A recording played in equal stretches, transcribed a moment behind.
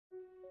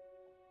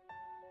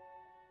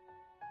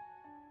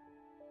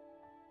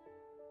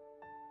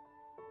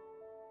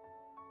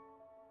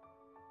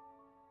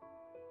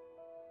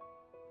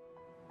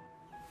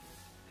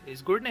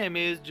His good name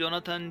is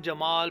Jonathan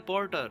Jamal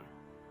Porter.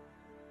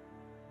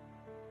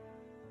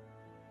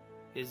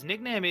 His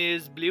nickname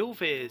is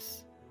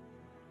Blueface.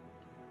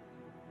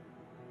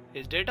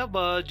 His date of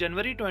birth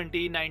January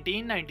 20,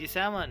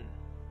 1997.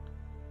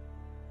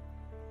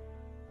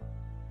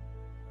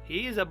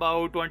 He is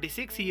about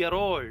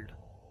 26-year-old.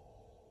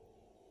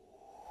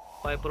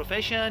 By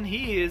profession,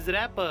 he is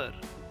rapper.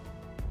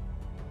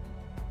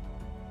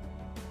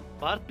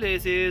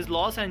 Birthplace is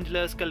Los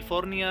Angeles,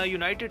 California,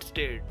 United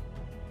States.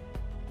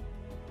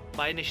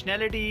 By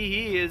nationality,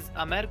 he is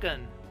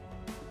American.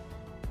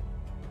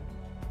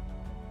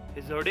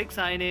 His zodiac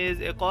sign is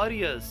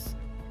Aquarius.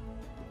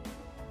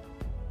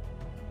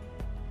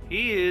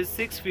 He is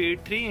 6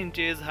 feet 3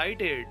 inches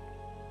heighted.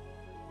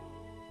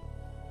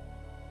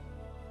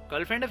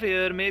 Girlfriend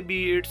affair may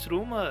be its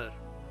rumor.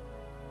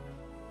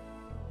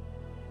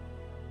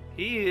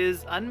 He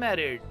is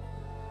unmarried.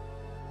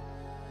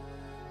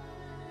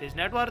 His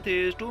net worth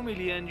is $2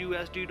 million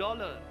USD.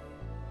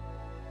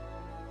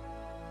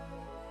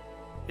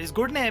 His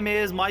good name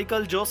is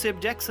Michael Joseph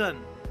Jackson.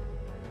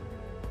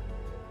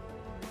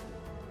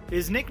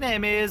 His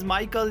nickname is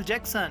Michael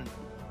Jackson.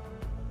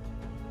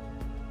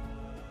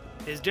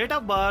 His date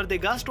of birth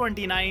August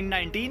 29,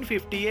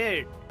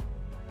 1958.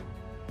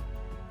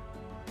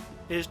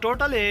 His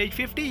total age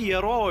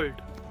 50-year-old.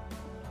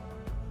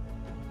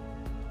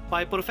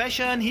 By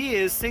profession, he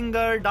is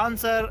singer,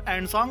 dancer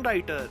and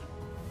songwriter.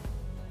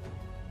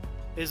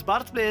 His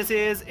birthplace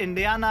is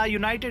Indiana,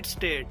 United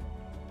States.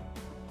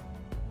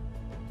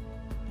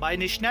 By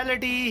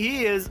nationality,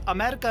 he is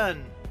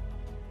American.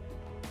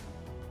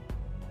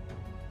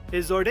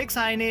 His zodiac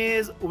sign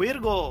is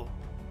Virgo.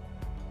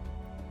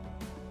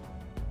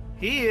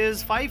 He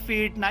is 5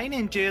 feet 9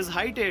 inches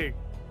heighted.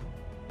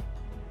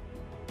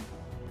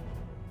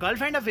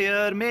 Girlfriend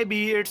affair may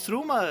be its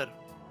rumor.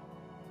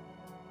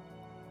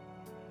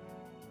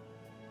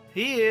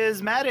 He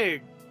is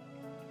married.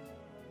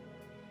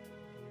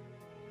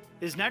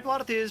 His net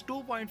worth is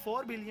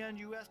 $2.4 billion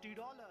USD.